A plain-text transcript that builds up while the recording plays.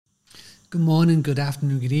Good morning, good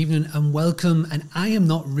afternoon, good evening, and welcome. And I am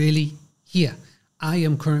not really here. I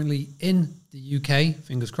am currently in the UK,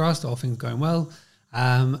 fingers crossed, all things going well,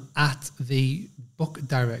 at the Book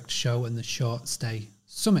Direct show and the Short Stay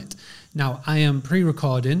Summit. Now, I am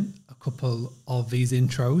pre-recording a couple of these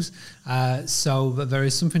intros, so that there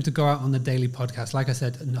is something to go out on the daily podcast. Like I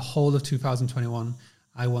said, in the whole of 2021,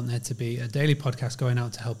 I want there to be a daily podcast going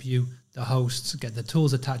out to help you, the hosts, get the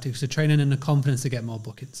tools, the tactics, the training, and the confidence to get more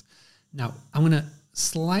bookings. Now, I'm going to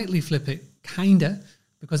slightly flip it,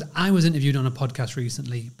 because I was interviewed on a podcast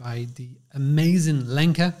recently by the amazing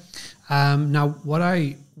Lenka. Now, what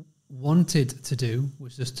I wanted to do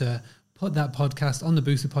was just to put that podcast on the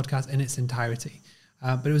Boostly podcast in its entirety.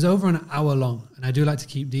 But it was over an hour long, and I do like to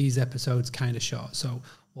keep these episodes kind of short. So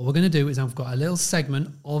what we're going to do is I've got a little segment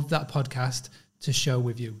of that podcast to show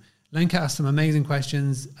with you. Lenka asked some amazing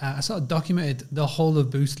questions. I sort of documented the whole of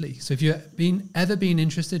Boostly. So if you've ever been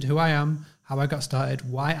interested who I am, how I got started,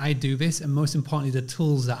 why I do this, and most importantly, the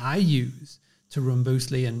tools that I use to run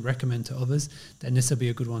Boostly and recommend to others, then this will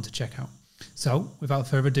be a good one to check out. So without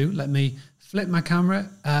further ado, let me flip my camera.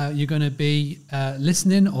 You're going to be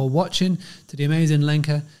listening or watching to the amazing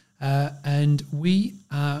Lenka, and we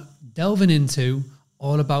are delving into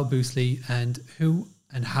all about Boostly and who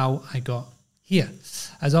and how I got here.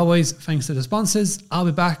 As always, thanks to the sponsors. I'll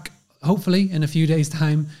be back hopefully in a few days'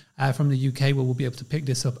 time from the UK, where we'll be able to pick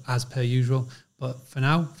this up as per usual. But for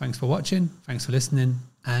now, thanks for watching, thanks for listening,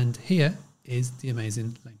 and here is the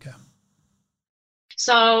amazing Lenka.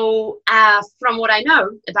 So from what I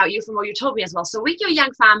know about you, from what you told me as well, so with your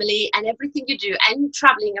young family and everything you do, and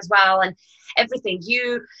traveling as well, and everything,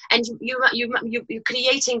 you're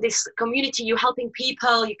creating this community, you're helping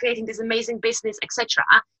people, you're creating this amazing business, etc.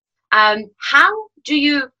 How do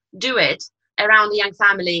you do it around the young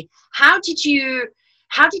family? How did you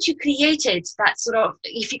create it? That sort of,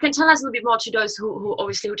 if you can tell us a little bit more to those who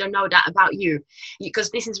obviously don't know that about you, because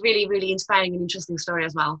this is really, really inspiring and interesting story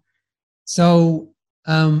as well. So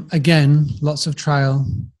again, lots of trial,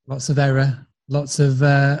 lots of error, lots of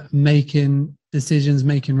making decisions,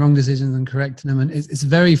 making wrong decisions and correcting them. And it's a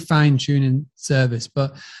very fine-tuning service.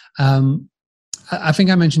 But I think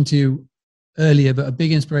I mentioned to you earlier, but a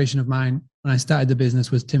big inspiration of mine when I started the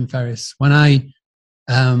business was Tim Ferriss. When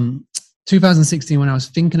 2016, when I was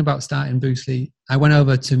thinking about starting Boostly, I went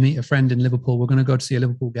over to meet a friend in Liverpool. We're going to go to see a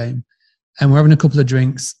Liverpool game, and we're having a couple of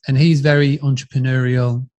drinks, and he's very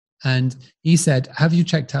entrepreneurial. And he said, "Have you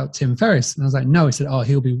checked out Tim Ferriss?" And I was like, "No." He said, "Oh,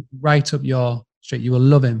 he'll be right up your street. You will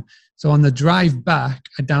love him." So on the drive back,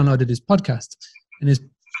 I downloaded his podcast, and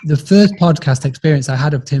the first podcast experience I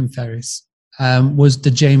had of Tim Ferriss was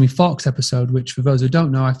the Jamie Foxx episode, which for those who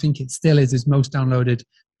don't know, I think it still is his most downloaded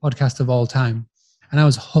podcast of all time. And I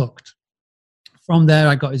was hooked. From there,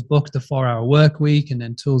 I got his book, The 4-Hour Workweek, and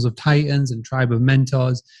then Tools of Titans and Tribe of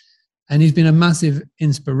Mentors. And he's been a massive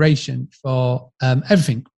inspiration for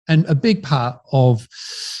everything. And a big part of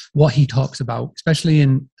what he talks about, especially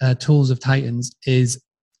in Tools of Titans, is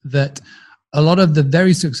that a lot of the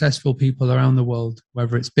very successful people around the world,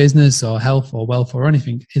 whether it's business or health or wealth or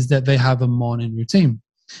anything, is that they have a morning routine.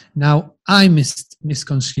 Now, I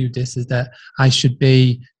misconstrued this as that I should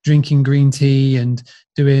be drinking green tea and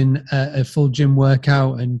doing a full gym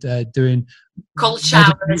workout and doing cold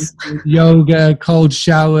showers, yoga, cold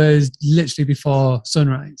showers, literally before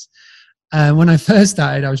sunrise. When I first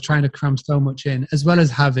started, I was trying to cram so much in, as well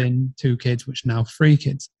as having 2 kids, which are now 3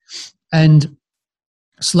 kids. And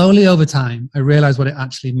slowly over time, I realized what it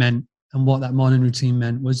actually meant, and what that morning routine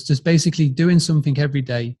meant was just basically doing something every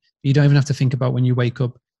day you don't even have to think about when you wake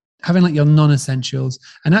up, having like your non-essentials.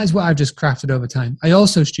 And that is what I've just crafted over time. I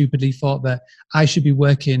also stupidly thought that I should be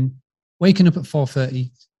waking up at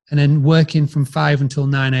 4:30 and then working from 5 until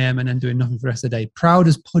 9 a.m. and then doing nothing for the rest of the day. Proud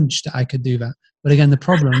as punch that I could do that. But again, the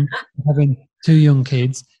problem of having 2 young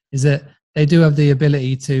kids is that they do have the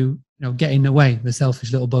ability to, get in the way, the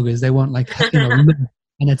selfish little buggers. They want love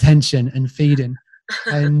and attention and feeding.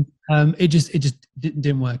 And it just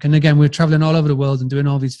didn't work. And again, we were traveling all over the world and doing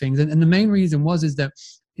all these things. And the main reason is that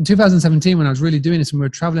in 2017, when I was really doing this and we were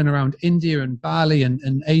traveling around India and Bali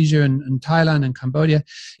and Asia and Thailand and Cambodia,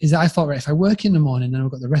 is that I thought, right, if I work in the morning, then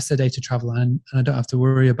I've got the rest of the day to travel and I don't have to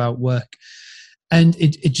worry about work. And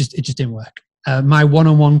it just didn't work. My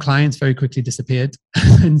one-on-one clients very quickly disappeared.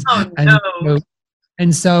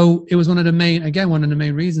 And so it was one of the main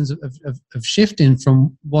reasons of shifting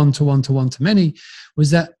from one to one to one to many, was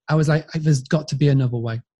that I was like, there's got to be another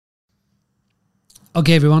way.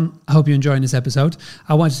 Okay, everyone, I hope you're enjoying this episode.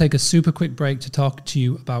 I want to take a super quick break to talk to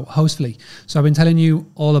you about Hostfully. So I've been telling you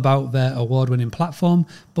all about their award-winning platform,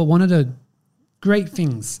 but one of the great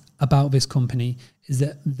things about this company is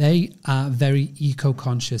that they are very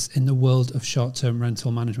eco-conscious in the world of short-term rental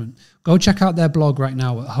management. Go check out their blog right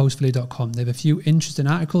now at hostfully.com. They have a few interesting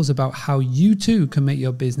articles about how you too can make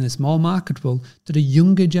your business more marketable to the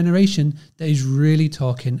younger generation that is really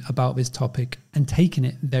talking about this topic and taking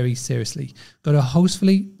it very seriously. Go to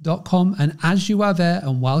hostfully.com, and as you are there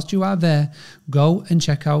and whilst you are there, go and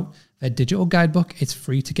check out their digital guidebook. It's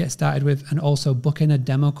free to get started with, and also book in a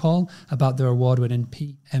demo call about their award-winning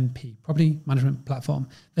PMP, Property Management Platform.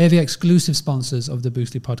 They are the exclusive sponsors of the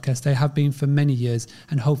Boostly podcast. They have been for many years,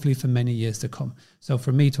 and hopefully for many years to come. So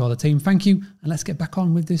from me to all the team, thank you, and let's get back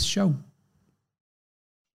on with this show.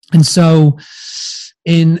 And so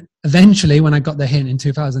eventually, when I got the hint in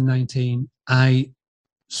 2019, I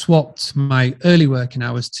swapped my early working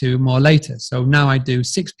hours to more later. So now I do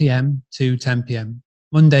 6 p.m. to 10 p.m.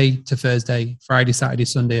 Monday to Thursday, Friday, Saturday,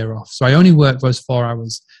 Sunday are off. So I only work those 4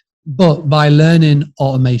 hours. But by learning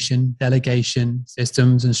automation, delegation,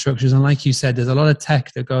 systems and structures, and like you said, there's a lot of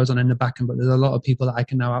tech that goes on in the back end, but there's a lot of people that I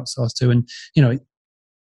can now outsource to. And, you know,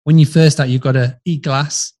 when you first start, you've got to eat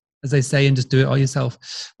glass, as they say, and just do it all yourself.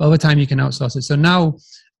 But over time, you can outsource it. So now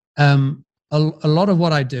a lot of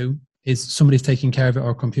what I do is somebody's taking care of it, or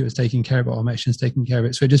a computer's taking care of it, or automation's taking care of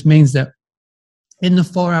it. So it just means that in the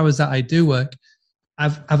 4 hours that I do work,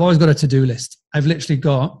 I've always got a to-do list. I've literally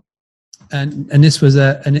got, and this was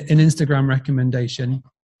an Instagram recommendation.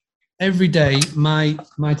 Every day, my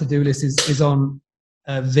to-do list is on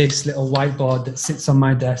this little whiteboard that sits on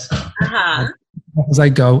my desk. As I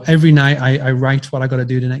go, every night I write what I got to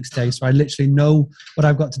do the next day. So I literally know what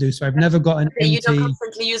I've got to do. So I've never got an empty. You're not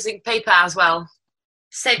constantly using paper as well.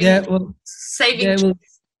 Saving.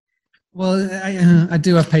 I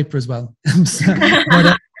do have paper as well.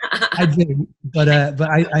 I do, but I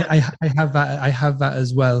have that. I have that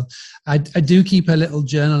as well. I do keep a little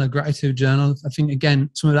journal, a gratitude journal. I think again,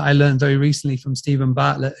 something that I learned very recently from Stephen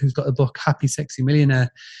Bartlett, who's got the book Happy Sexy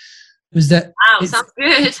Millionaire, was that sounds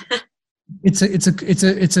good. It's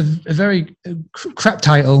a very crap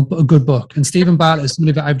title, but a good book. And Stephen Bartlett is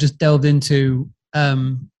somebody that I've just delved into a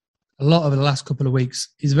lot over the last couple of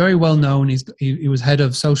weeks. He's very well known. He was head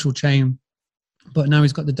of Social Chain, but now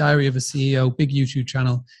he's got the Diary of a CEO, big YouTube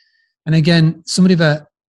channel. And again, somebody that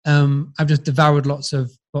I've just devoured lots of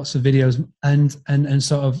videos and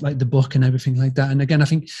sort of like the book and everything like that. And again, I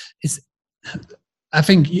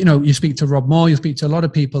think you know, you speak to Rob Moore, you speak to a lot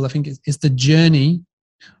of people. I think it's the journey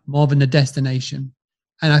more than the destination.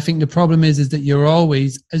 And I think the problem is that you're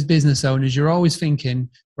always, as business owners, you're always thinking,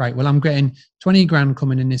 right, well, I'm getting 20 grand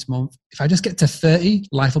coming in this month. If I just get to 30,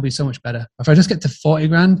 life will be so much better. If I just get to 40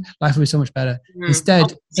 grand, life will be so much better.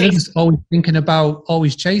 Instead of just always thinking about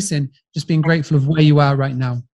always chasing, just being grateful of where you are right now.